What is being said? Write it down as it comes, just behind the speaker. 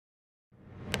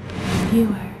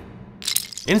Veuer.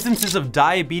 Instances of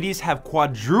diabetes have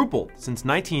quadrupled since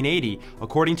 1980,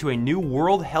 according to a new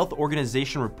World Health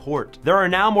Organization report. There are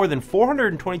now more than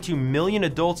 422 million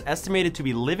adults estimated to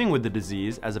be living with the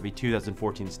disease as of a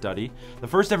 2014 study, the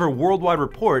first ever worldwide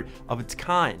report of its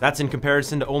kind. That's in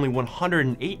comparison to only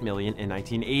 108 million in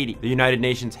 1980. The United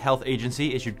Nations Health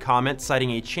Agency issued comments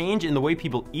citing a change in the way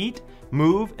people eat,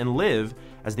 move, and live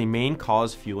as the main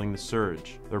cause fueling the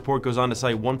surge. The report goes on to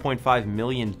cite 1.5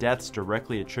 million deaths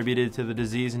directly attributed to the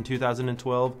disease in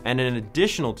 2012, and an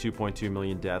additional 2.2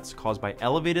 million deaths caused by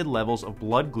elevated levels of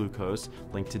blood glucose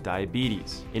linked to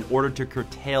diabetes. In order to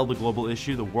curtail the global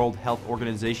issue, the World Health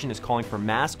Organization is calling for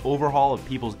mass overhaul of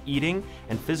people's eating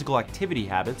and physical activity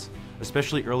habits,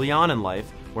 especially early on in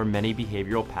life, where many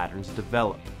behavioral patterns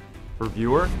develop. For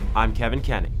Veuer, I'm Kevin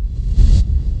Kenney.